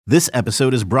This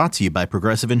episode is brought to you by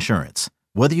Progressive Insurance.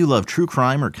 Whether you love true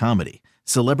crime or comedy,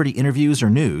 celebrity interviews or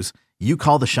news, you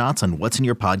call the shots on what's in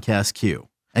your podcast queue.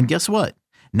 And guess what?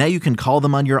 Now you can call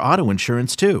them on your auto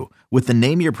insurance too with the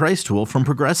Name Your Price tool from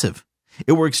Progressive.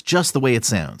 It works just the way it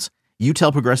sounds. You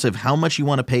tell Progressive how much you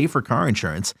want to pay for car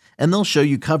insurance, and they'll show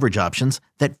you coverage options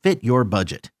that fit your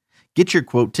budget. Get your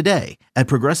quote today at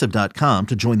Progressive.com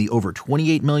to join the over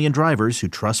 28 million drivers who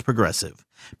trust Progressive.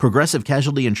 Progressive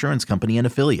Casualty Insurance Company and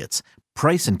Affiliates.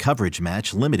 Price and coverage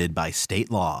match limited by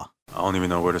state law. I don't even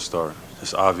know where to start.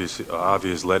 It's obvious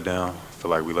letdown. I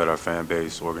feel like we let our fan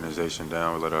base, organization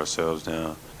down. We let ourselves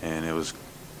down. And it was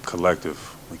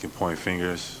collective. We can point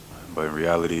fingers, but in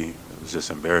reality, it was just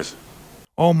embarrassing.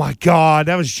 Oh, my God.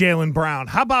 That was Jaylen Brown.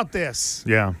 How about this?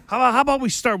 Yeah. How about we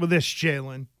start with this,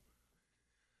 Jaylen?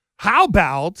 How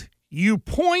about you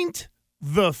point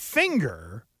the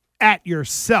finger at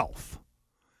yourself?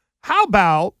 How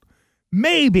about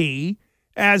maybe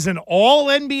as an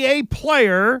all-NBA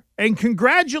player, and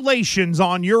congratulations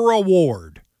on your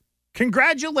award.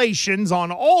 Congratulations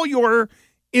on all your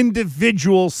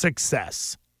individual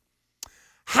success.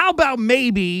 How about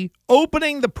maybe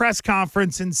opening the press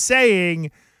conference and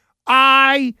saying,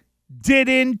 I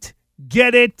didn't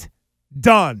get it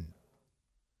done?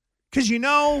 Because,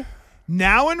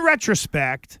 now in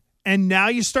retrospect, and now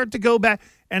you start to go back,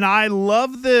 and I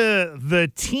love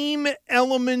the team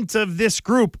element of this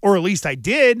group, or at least I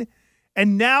did,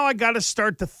 and now I got to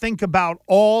start to think about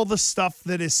all the stuff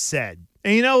that is said.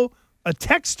 And, a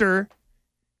texter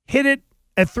hit it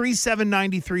at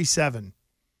 37937.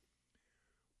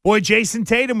 Boy, Jason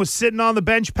Tatum was sitting on the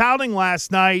bench pouting last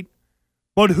night,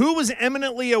 but who was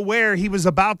eminently aware he was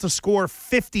about to score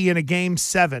 50 in a Game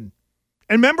 7?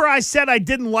 And remember I said I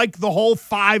didn't like the whole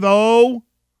 5-0?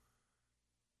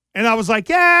 And I was like,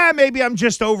 yeah, maybe I'm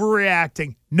just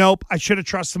overreacting. Nope, I should have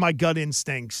trusted my gut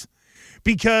instincts.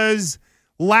 Because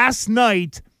last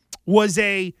night was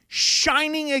a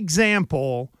shining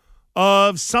example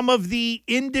of some of the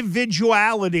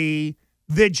individuality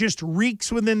that just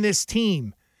reeks within this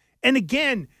team. And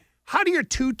again, how do your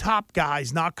two top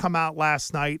guys not come out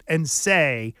last night and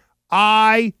say,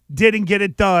 I didn't get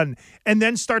it done, and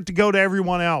then start to go to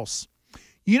everyone else?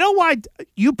 You know why?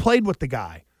 You played with the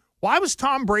guy. Why was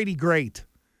Tom Brady great?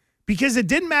 Because it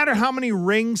didn't matter how many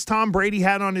rings Tom Brady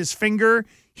had on his finger,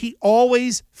 he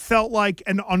always felt like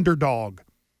an underdog.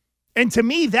 And to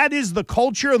me, that is the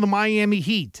culture of the Miami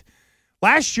Heat.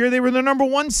 Last year, they were the number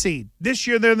 1 seed. This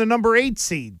year, they're the number 8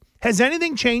 seed. Has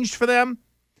anything changed for them?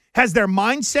 Has their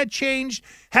mindset changed?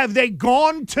 Have they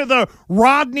gone to the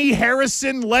Rodney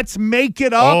Harrison, let's make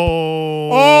it up?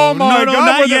 Oh my no, God.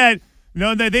 not yet.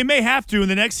 No, they may have to in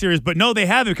the next series, but no, they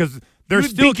haven't because they're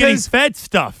still getting fed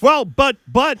stuff. Well, but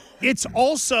it's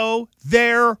also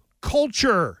their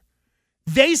culture.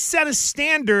 They set a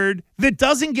standard that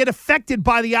doesn't get affected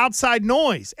by the outside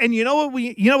noise. And you know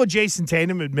what Jason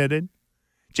Tatum admitted?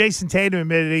 Jason Tatum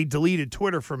admitted he deleted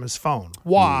Twitter from his phone.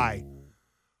 Why?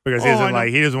 Because he doesn't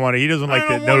like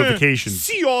the notifications.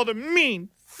 See all the mean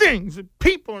things that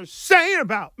people are saying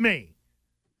about me.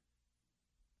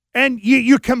 And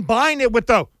you combine it with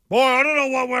I don't know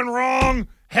what went wrong.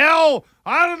 Hell,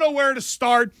 I don't know where to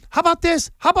start. How about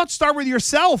this? How about start with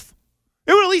yourself?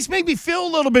 It would at least make me feel a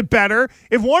little bit better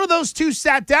if one of those two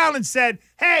sat down and said,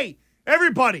 hey,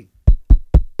 everybody,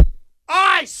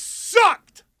 I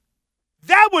sucked.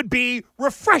 That would be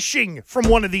refreshing from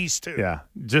one of these two. Yeah,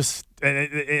 just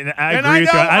and I agree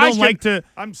with you. I don't like to.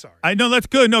 I'm sorry. I know that's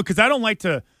good. No, because I don't like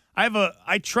to.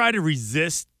 I try to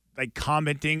resist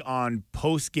commenting on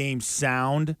post game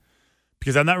sound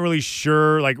because I'm not really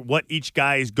sure what each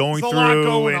guy is going There's through, a lot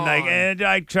going and on. and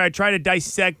I try to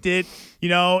dissect it.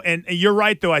 And you're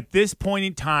right though. At this point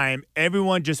in time,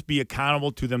 everyone just be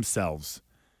accountable to themselves.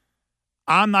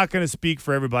 I'm not going to speak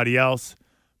for everybody else.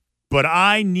 But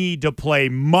I need to play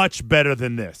much better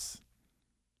than this.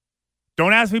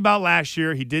 Don't ask me about last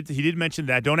year. He did mention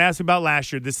that. Don't ask me about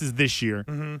last year. This is this year.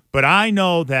 Mm-hmm. But I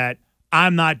know that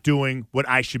I'm not doing what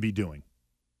I should be doing.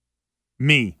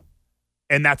 Me.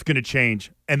 And that's going to change.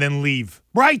 And then leave.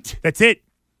 Right. That's it.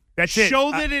 That's it.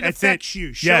 Show that it affects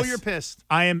you. Show you're pissed.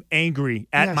 I am angry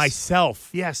at myself.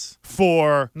 Yes.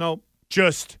 For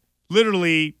just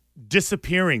literally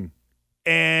disappearing.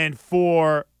 And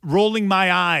for rolling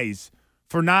my eyes,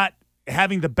 for not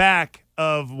having the back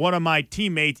of one of my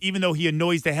teammates, even though he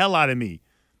annoys the hell out of me,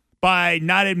 by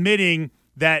not admitting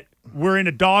that we're in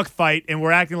a dogfight and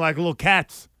we're acting like little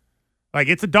cats.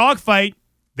 It's a dogfight.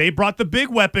 They brought the big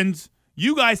weapons.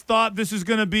 You guys thought this is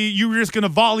going to be, you were just going to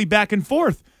volley back and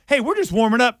forth. Hey, we're just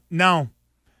warming up. No,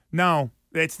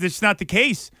 it's not the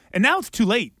case. And now it's too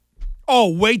late. Oh,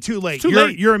 way too late.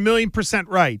 You're 1,000,000%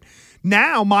 right.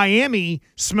 Now Miami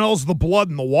smells the blood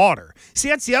in the water. See,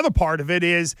 that's the other part of it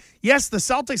is, yes, the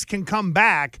Celtics can come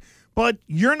back, but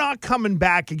you're not coming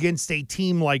back against a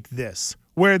team like this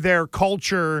where their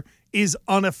culture is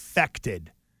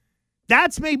unaffected.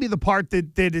 That's maybe the part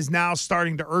that is now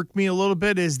starting to irk me a little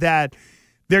bit, is that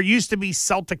there used to be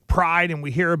Celtic pride and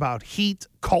we hear about Heat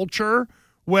culture.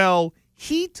 Well,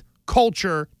 Heat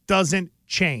culture doesn't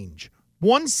change.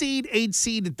 1 seed, 8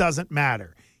 seed, it doesn't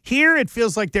matter. Here, it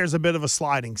feels like there's a bit of a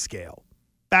sliding scale.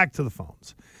 Back to the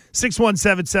phones.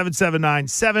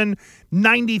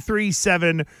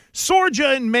 617-779-7937.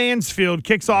 Sorja in Mansfield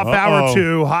kicks off hour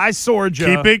 2. Hi,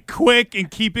 Sorja. Keep it quick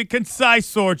and keep it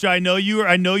concise, Sorja. I know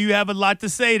you have a lot to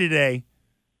say today.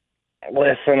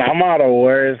 Listen, I'm out of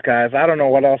words, guys. I don't know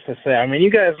what else to say. I mean,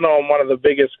 you guys know I'm one of the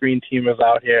biggest green teamers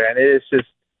out here, and it's just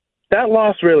that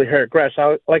loss really hurt. Gresh,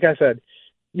 like I said,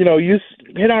 you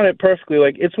hit on it perfectly.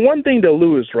 Like, it's one thing to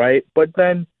lose, right? But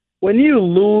then when you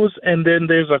lose and then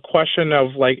there's a question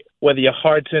of, like, whether your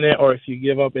heart's in it or if you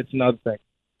give up, it's another thing.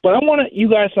 But I want you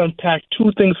guys to unpack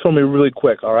 2 things for me really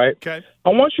quick, all right? Okay. I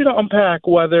want you to unpack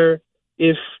whether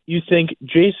if you think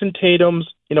Jason Tatum's,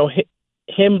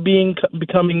 him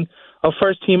becoming a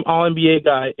first-team All-NBA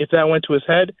guy, if that went to his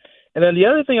head. And then the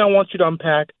other thing I want you to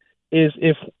unpack is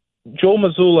if Joe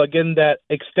Mazzulla getting that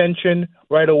extension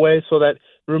right away so that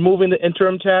removing the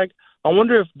interim tag, I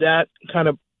wonder if that kind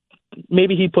of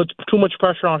maybe he puts too much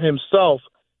pressure on himself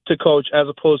to coach as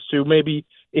opposed to maybe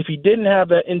if he didn't have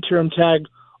that interim tag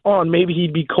on, maybe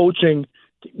he'd be coaching,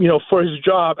 for his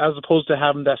job as opposed to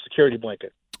having that security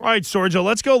blanket. All right, Sorja,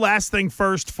 let's go last thing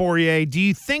first, Fauria. Do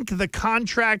you think the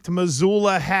contract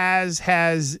Mazzulla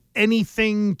has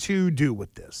anything to do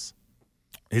with this?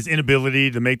 His inability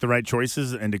to make the right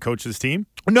choices and to coach his team?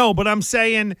 No, but I'm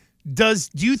saying, do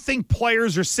you think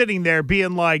players are sitting there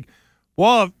being like,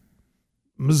 well,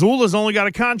 Mazzulla's only got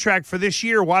a contract for this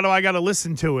year, why do I got to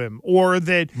listen to him? Or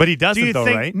that, but he doesn't,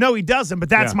 right? No, he doesn't. But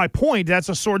that's my point. That's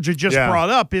what Sorja just brought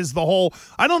up. Is the whole?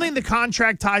 I don't think the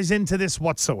contract ties into this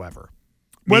whatsoever.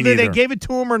 Whether they gave it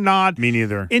to him or not. Me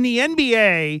neither. In the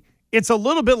NBA, it's a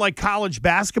little bit like college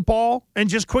basketball, and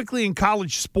just quickly in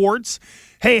college sports.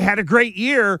 Hey, had a great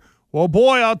year. Well,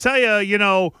 boy, I'll tell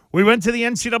you, we went to the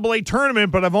NCAA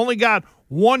tournament, but I've only got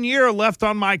 1 year left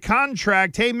on my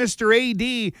contract. Hey, Mr.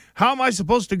 AD, how am I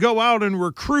supposed to go out and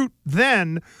recruit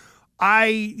then?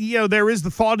 There is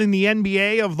the thought in the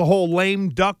NBA of the whole lame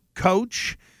duck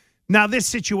coach. Now, this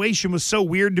situation was so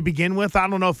weird to begin with. I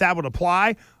don't know if that would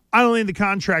apply. I don't think the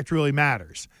contract really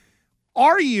matters.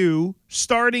 Are you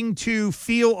starting to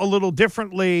feel a little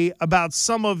differently about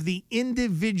some of the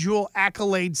individual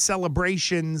accolade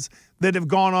celebrations that have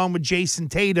gone on with Jason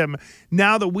Tatum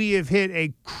now that we have hit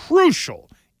a crucial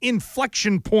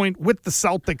inflection point with the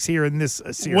Celtics here in this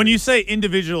series? When you say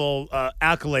individual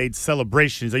accolade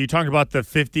celebrations, are you talking about the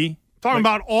 50? Talking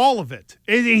about all of it.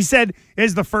 He said,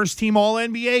 is the first team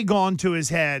All-NBA gone to his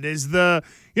head? Is the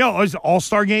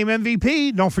All-Star Game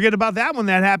MVP? Don't forget about that one.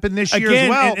 That happened this year as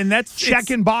well. And that's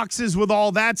checking boxes with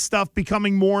all that stuff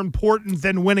becoming more important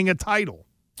than winning a title.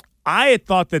 I had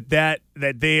thought that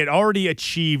they had already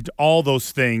achieved all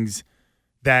those things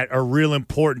that are real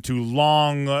important to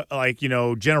long,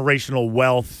 generational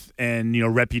wealth and,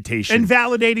 reputation. And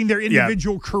validating their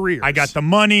individual careers. I got the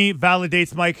money,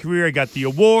 validates my career. I got the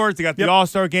awards. I got the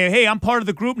All-Star Game. Hey, I'm part of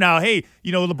the group now. Hey,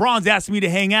 LeBron's asking me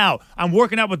to hang out. I'm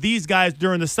working out with these guys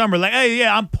during the summer. Like, hey,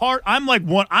 yeah,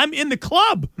 I'm in the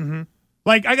club. Mm-hmm.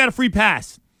 Like, I got a free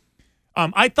pass.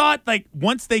 I thought,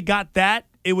 once they got that,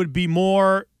 it would be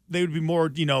more... They would be more,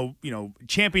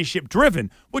 championship driven,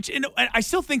 which I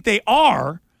still think they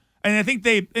are. And I think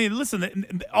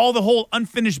all the whole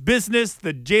unfinished business,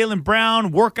 the Jaylen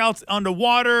Brown workouts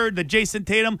underwater, the Jason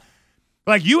Tatum.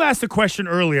 Like you asked a question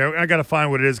earlier. I got to find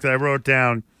what it is because I wrote it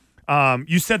down.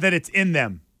 You said that it's in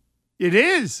them. It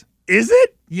is. Is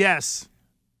it? Yes.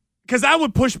 Because I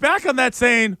would push back on that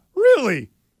saying, really?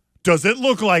 Does it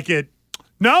look like it?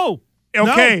 No.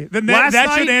 Okay, then that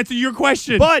should answer your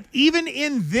question. But even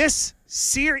in this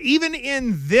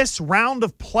round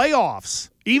of playoffs,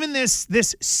 even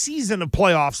this season of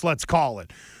playoffs, let's call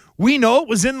it, we know it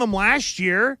was in them last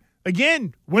year.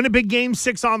 Again, win a big Game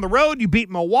 6 on the road, you beat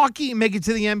Milwaukee, and make it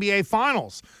to the NBA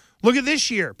Finals. Look at this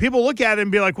year. People look at it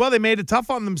and be like, well, they made it tough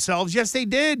on themselves. Yes, they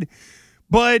did.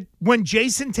 But when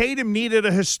Jason Tatum needed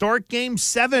a historic Game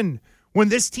 7, when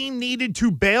this team needed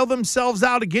to bail themselves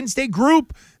out against a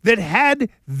group that had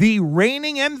the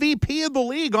reigning MVP of the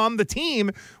league on the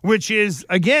team, which is,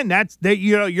 again, that's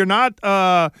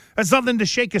something to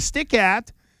shake a stick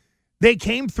at. They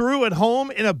came through at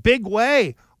home in a big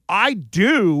way. I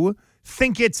do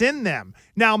think it's in them.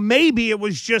 Now, maybe it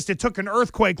was just it took an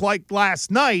earthquake like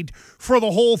last night for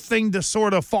the whole thing to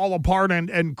sort of fall apart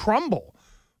and crumble.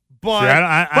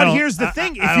 But here's the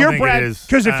thing: if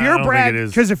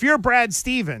you're Brad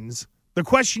Stevens, the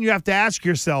question you have to ask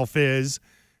yourself is,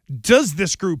 does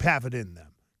this group have it in them?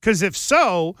 Because if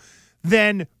so,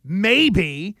 then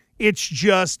maybe it's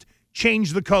just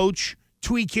change the coach,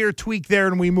 tweak here, tweak there,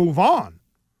 and we move on.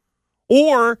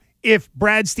 Or if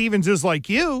Brad Stevens is like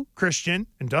you, Christian,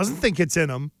 and doesn't think it's in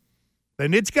him,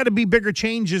 then it's got to be bigger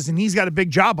changes, and he's got a big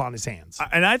job on his hands.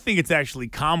 And I think it's actually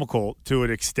comical to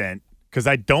an extent because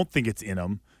I don't think it's in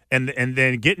him. And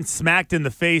then getting smacked in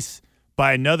the face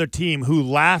by another team who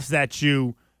laughs at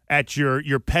you, at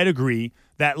your pedigree,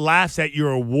 that laughs at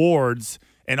your awards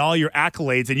and all your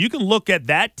accolades. And you can look at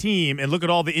that team and look at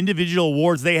all the individual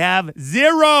awards they have.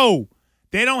 0.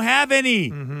 They don't have any.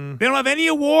 Mm-hmm. They don't have any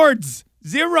awards.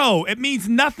 0. It means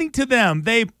nothing to them.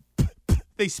 They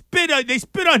spit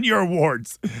on your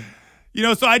awards.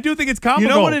 So I do think it's comical. You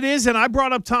know what it is? And I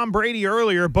brought up Tom Brady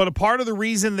earlier, but a part of the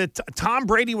reason that Tom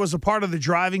Brady was a part of the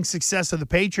driving success of the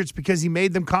Patriots because he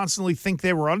made them constantly think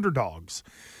they were underdogs.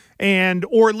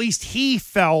 Or at least he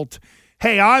felt,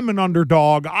 hey, I'm an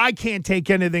underdog. I can't take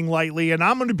anything lightly, and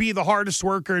I'm going to be the hardest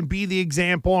worker and be the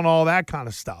example and all that kind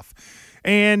of stuff.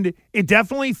 And it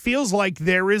definitely feels like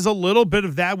there is a little bit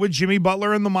of that with Jimmy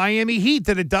Butler and the Miami Heat,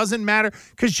 that it doesn't matter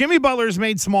because Jimmy Butler's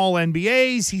made small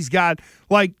NBAs. He's got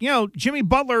Jimmy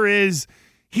Butler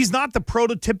he's not the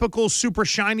prototypical super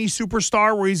shiny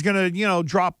superstar where he's going to,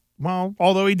 drop, well,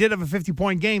 although he did have a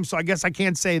 50-point game, so I guess I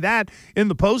can't say that in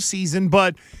the postseason.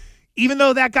 But even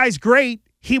though that guy's great,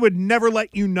 he would never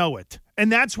let you know it.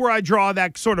 And that's where I draw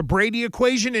that sort of Brady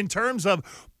equation in terms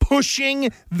of pushing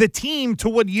the team to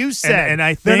what you said. And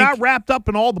I think they're not wrapped up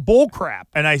in all the bull crap.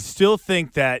 And I still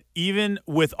think that even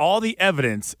with all the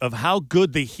evidence of how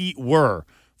good the Heat were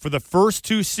for the first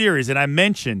 2 series, and I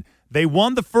mentioned they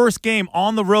won the first game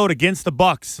on the road against the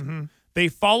Bucks. Mm-hmm. They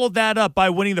followed that up by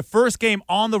winning the first game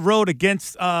on the road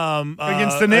against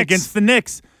the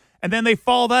Knicks. And then they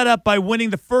follow that up by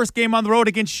winning the first game on the road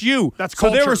against you. That's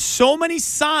culture. So there were so many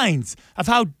signs of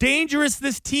how dangerous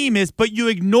this team is, but you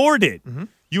ignored it. Mm-hmm.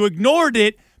 You ignored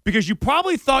it because you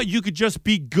probably thought you could just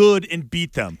be good and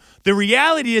beat them. The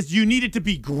reality is you needed to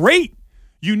be great.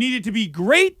 You needed to be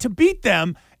great to beat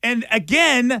them. And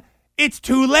again, it's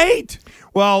too late.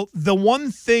 Well, the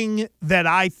one thing that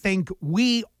I think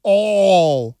we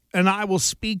all, and I will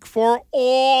speak for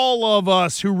all of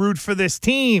us who root for this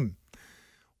team,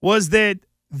 was that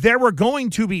there were going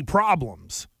to be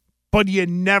problems, but you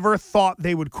never thought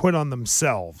they would quit on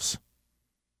themselves.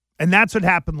 And that's what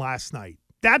happened last night.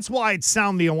 That's why it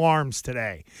sound the alarms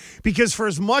today. Because for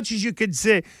as much as you could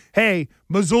say, hey,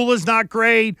 Mazzulla's not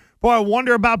great, boy, I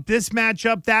wonder about this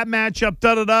matchup, that matchup,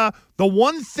 da-da-da. The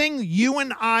one thing you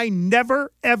and I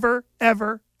never, ever,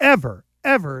 ever, ever,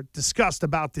 ever discussed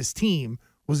about this team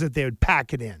was that they would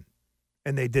pack it in.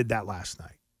 And they did that last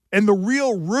night. And the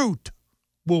real root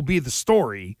will be the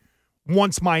story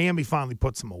once Miami finally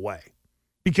puts them away.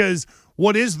 Because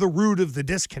what is the root of the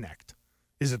disconnect?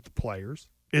 Is it the players?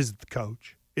 Is it the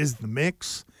coach? Is it the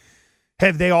mix?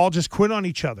 Have they all just quit on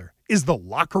each other? Is the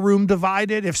locker room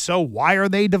divided? If so, why are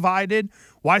they divided?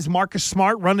 Why is Marcus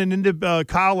Smart running into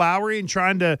Kyle Lowry and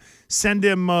trying to send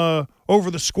him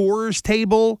over the scorer's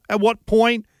table? At what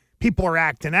point? People are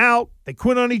acting out. They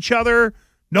quit on each other.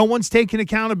 No one's taking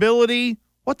accountability.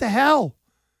 What the hell?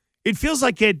 It feels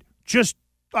like it just,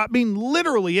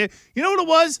 literally. You know what it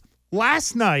was?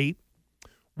 Last night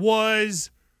was,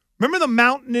 remember the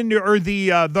mountain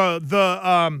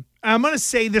I'm going to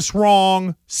say this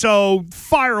wrong, so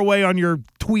fire away on your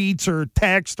tweets or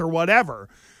text or whatever.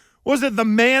 Was it the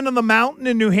man on the mountain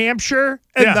in New Hampshire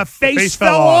and the face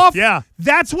fell off? Yeah.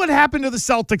 That's what happened to the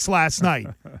Celtics last night.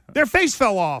 Their face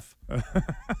fell off.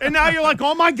 And now you're like,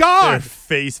 oh, my God. Their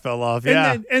face fell off,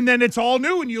 yeah. And then it's all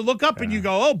new, and you look up and you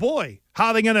go, oh, boy, how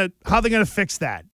are they gonna fix that?